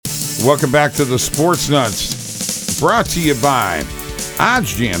Welcome back to the Sports Nutz, brought to you by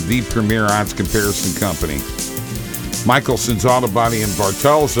Odds Jam, the premier odds comparison company. Michelson's Auto Body in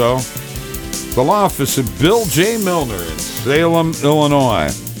Bartelso. The law office of Bill J. Milner in Salem,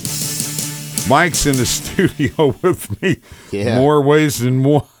 Illinois. Mike's in the studio with me. Yeah. More ways than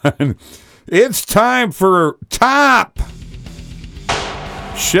one. It's time for Top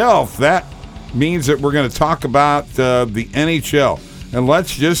Shelf. That means that we're going to talk about the NHL. And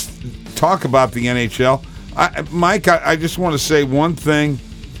let's just talk about the NHL. Mike, I just want to say one thing.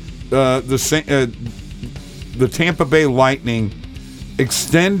 The Tampa Bay Lightning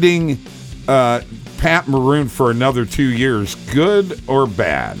extending Pat Maroon for another 2 years, good or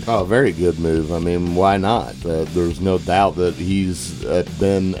bad? Oh, very good move. I mean, why not? There's no doubt that he's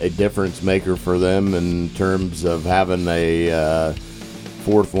been a difference maker for them in terms of having a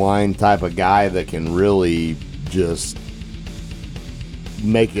fourth line type of guy that can really just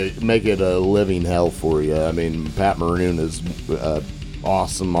make it a living hell for you. I mean, Pat Maroon is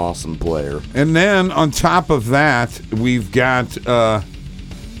awesome player. And then on top of that, we've got, I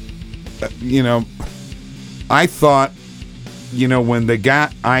thought, when they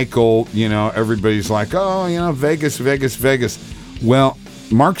got Eichel, everybody's like, oh, Vegas. Well,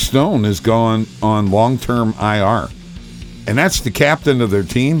 Mark Stone is going on long-term IR. And that's the captain of their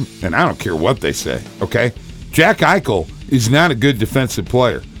team, and I don't care what they say, okay? Jack Eichel is not a good defensive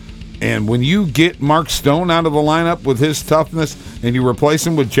player. And when you get Mark Stone out of the lineup with his toughness and you replace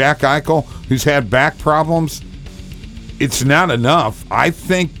him with Jack Eichel, who's had back problems, it's not enough. I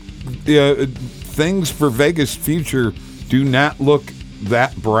think things for Vegas' future do not look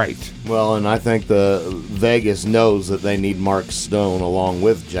that bright. Well, and I think the Vegas knows that they need Mark Stone along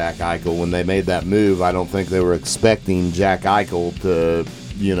with Jack Eichel. When they made that move, I don't think they were expecting Jack Eichel to,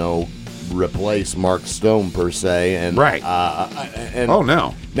 replace Mark Stone per se. And right. Oh,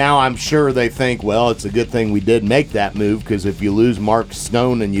 no. Now I'm sure they think, well, it's a good thing we did make that move, because if you lose Mark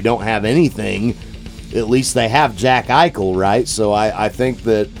Stone and you don't have anything, at least they have Jack Eichel, right? So I think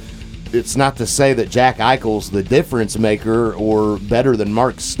that it's not to say that Jack Eichel's the difference maker or better than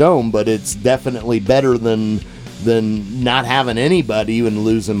Mark Stone, but it's definitely better than not having anybody and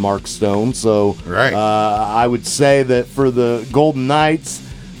losing Mark Stone. So right. I would say that for the Golden Knights,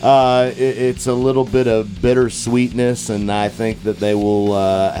 it's a little bit of bittersweetness, and I think that they will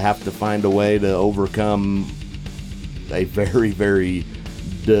have to find a way to overcome a very, very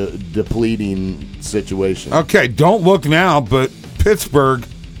depleting situation. Okay, don't look now, but Pittsburgh,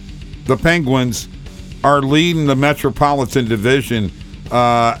 the Penguins, are leading the Metropolitan Division,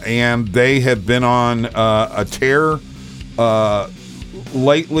 and they have been on a tear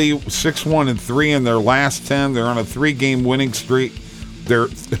lately, 6-1-3 in their last 10. They're on a 3-game winning streak. They're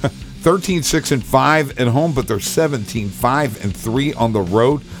 13-6-5 at home, but they're 17-5-3 on the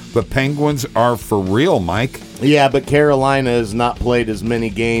road. The Penguins are for real, Mike. Yeah, but Carolina has not played as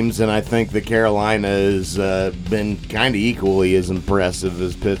many games, and I think that Carolina has been kind of equally as impressive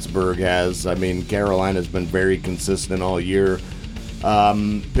as Pittsburgh has. I mean, Carolina's been very consistent all year.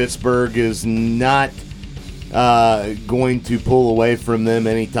 Pittsburgh is not going to pull away from them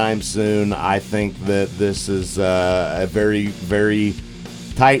anytime soon. I think that this is a very, very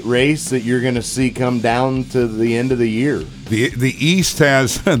tight race that you're going to see come down to the end of the year. The East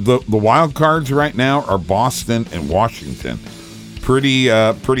has the wild cards right now are Boston and Washington. Pretty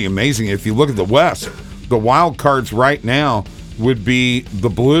amazing. If you look at the West, the wild cards right now would be the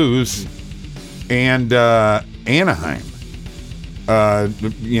Blues and Anaheim.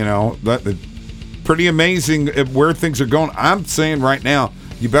 Pretty amazing where things are going. I'm saying right now,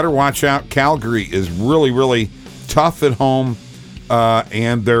 you better watch out. Calgary is really, really tough at home,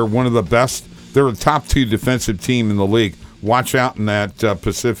 and they're one of the best. They're the top 2 defensive team in the league. Watch out in that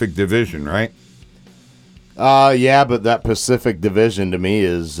Pacific Division, right? Yeah, but that Pacific Division to me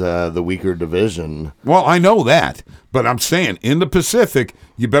is the weaker division. Well, I know that, but I'm saying in the Pacific,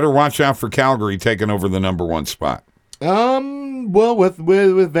 you better watch out for Calgary taking over the number 1 spot. Well, with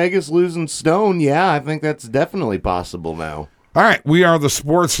Vegas losing Stone, yeah, I think that's definitely possible now. All right, we are the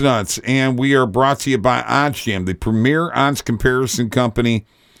Sports Nuts, and we are brought to you by Odds Jam, the premier odds comparison company,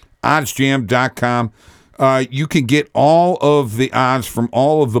 oddsjam.com. You can get all of the odds from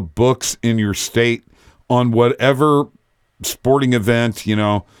all of the books in your state on whatever sporting event,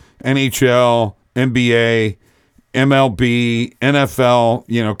 NHL, NBA, MLB,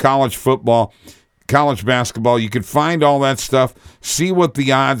 NFL, college football, college basketball. You can find all that stuff, see what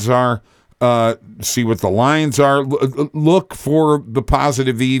the odds are, see what the lines are. Look for the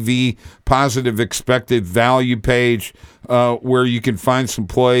positive EV, positive expected value page, where you can find some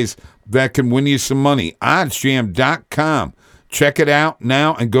plays that can win you some money. Oddsjam.com. Check it out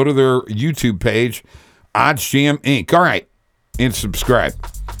now and go to their YouTube page, Odds Jam Inc. All right, and subscribe.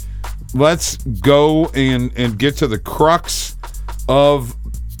 Let's go and get to the crux of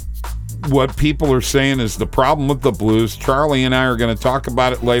what people are saying is the problem with the Blues. Charlie and I are going to talk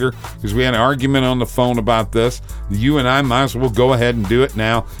about it later because we had an argument on the phone about this. You and I might as well go ahead and do it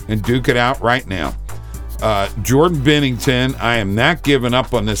now and duke it out right now. Jordan Bennington, I am not giving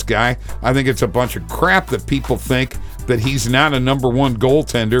up on this guy. I think it's a bunch of crap that people think that he's not a number one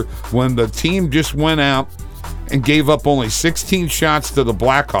goaltender when the team just went out and gave up only 16 shots to the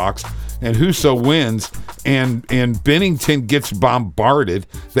Blackhawks, and Husso wins, and Bennington gets bombarded.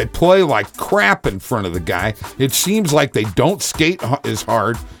 They play like crap in front of the guy. It seems like they don't skate as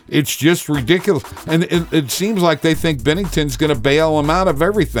hard. It's just ridiculous. And it seems like they think Bennington's going to bail them out of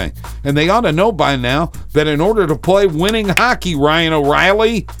everything. And they ought to know by now that in order to play winning hockey, Ryan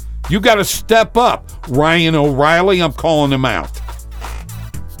O'Reilly, you got to step up. Ryan O'Reilly, I'm calling him out.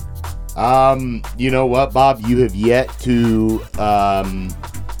 You know what, Bob? You have yet to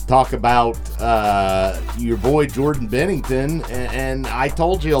talk about your boy Jordan Bennington, and I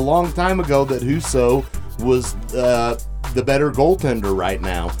told you a long time ago that Husso was the better goaltender right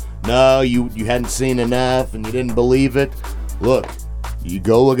now. No, you hadn't seen enough, and you didn't believe it. Look, you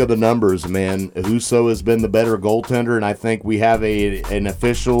go look at the numbers, man. Husso has been the better goaltender, and I think we have an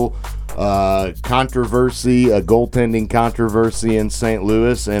official controversy, a goaltending controversy in St.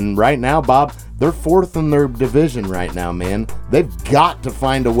 Louis, and right now, Bob, they're fourth in their division right now, man. They've got to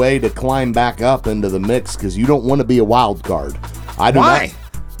find a way to climb back up into the mix because you don't want to be a wild card. Why?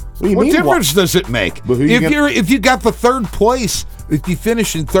 What difference does it make? If you got the third place, if you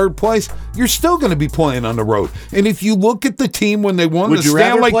finish in third place, you're still going to be playing on the road. And if you look at the team when they won the Stanley, would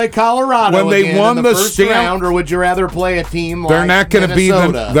you rather play Colorado when they won the first round, or would you rather play a team like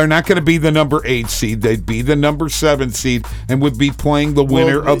Minnesota? They're not going to be the number 8 seed. They'd be the number 7 seed and would be playing the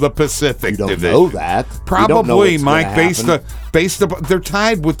winner of the Pacific Division. Division. Know that. Probably, Mike. Based upon they're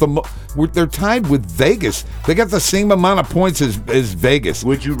tied with Vegas. They got the same amount of points as Vegas.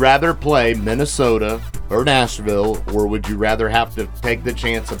 Would you rather play Minnesota or Nashville, or would you rather have to take the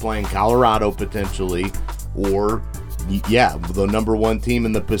chance of playing Colorado potentially, or the number 1 team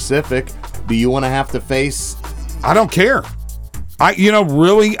in the Pacific? Do you want to have to face? I don't care.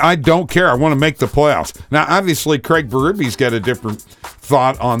 I don't care. I want to make the playoffs. Now, obviously, Craig Berube's got a different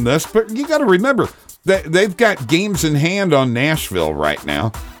thought on this, but you got to remember they've got games in hand on Nashville right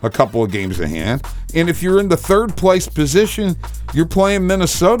now, a couple of games in hand. And if you're in the third place position, you're playing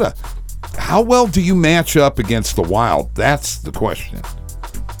Minnesota. How well do you match up against the Wild? That's the question.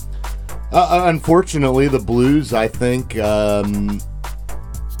 Unfortunately, the Blues, I think, will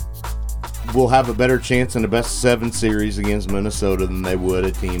have a better chance in the best 7 series against Minnesota than they would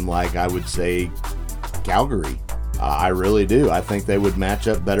a team like, I would say, Calgary. I really do. I think they would match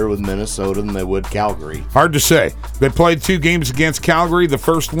up better with Minnesota than they would Calgary. Hard to say. They played 2 games against Calgary. The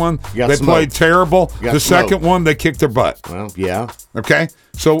first one, they played terrible. The second one, they kicked their butt. Well, yeah. Okay?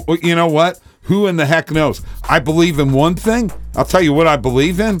 So, you know what? Who in the heck knows? I believe in one thing. I'll tell you what I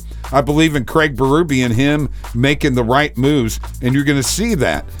believe in. I believe in Craig Berube and him making the right moves, and you're going to see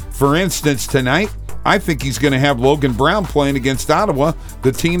that. For instance, tonight, I think he's going to have Logan Brown playing against Ottawa,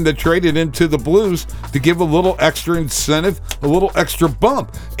 the team that traded into the Blues, to give a little extra incentive, a little extra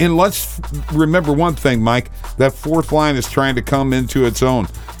bump. And let's remember one thing, Mike, that fourth line is trying to come into its own.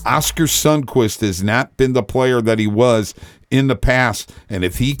 Oscar Sundqvist has not been the player that he was in the past. And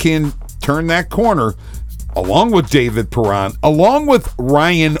if he can turn that corner, along with David Perron, along with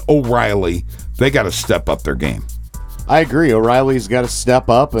Ryan O'Reilly, they got to step up their game. I agree. O'Reilly's got to step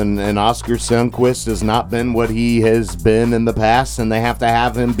up, and Oscar Sundqvist has not been what he has been in the past, and they have to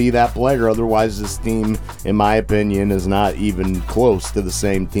have him be that player. Otherwise, this team, in my opinion, is not even close to the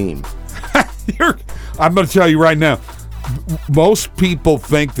same team. I'm going to tell you right now, most people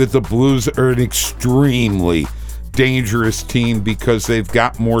think that the Blues are an extremely dangerous team because they've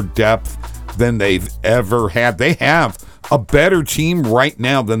got more depth than they've ever had. They have a better team right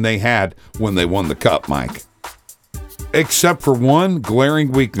now than they had when they won the Cup, Mike. Except for one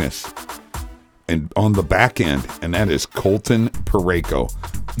glaring weakness and on the back end, and that is Colton Parayko.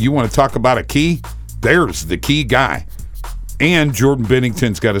 You want to talk about a key? There's the key guy. And Jordan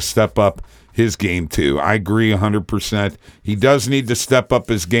Bennington's got to step up his game too. I agree 100%. He does need to step up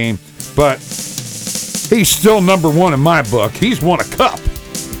his game, but he's still number 1 in my book. He's won a cup.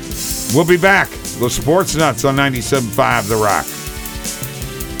 We'll be back. The Sports Nutz on 97.5 The Rock.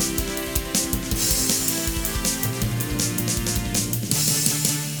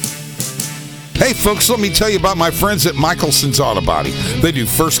 Hey folks, let me tell you about my friends at Michelson's Auto Body. They do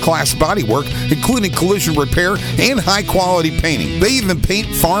first-class body work, including collision repair and high-quality painting. They even paint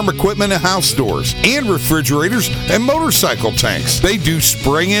farm equipment and house doors, and refrigerators and motorcycle tanks. They do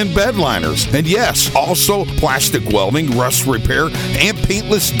spray-in bed liners, and yes, also plastic welding, rust repair, and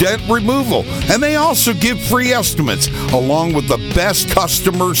paintless dent removal. And they also give free estimates, along with the best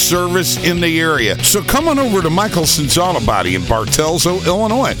customer service in the area. So come on over to Michelson's Auto Body in Bartelso,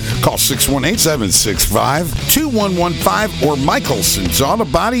 Illinois. Call 618-765-2115 or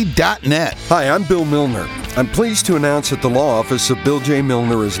michelsonsautobody.net. Hi, I'm Bill Milner. I'm pleased to announce that the law office of Bill J.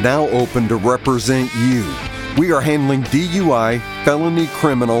 Milner is now open to represent you. We are handling DUI, felony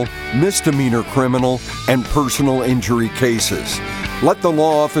criminal, misdemeanor criminal, and personal injury cases. Let the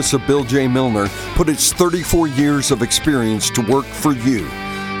law office of Bill J. Milner put its 34 years of experience to work for you.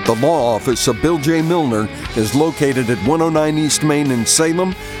 The law office of Bill J. Milner is located at 109 East Main in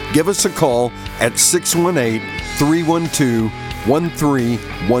Salem. Give us a call at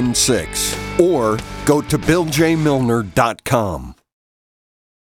 618-312-1316 or go to BillJMilner.com.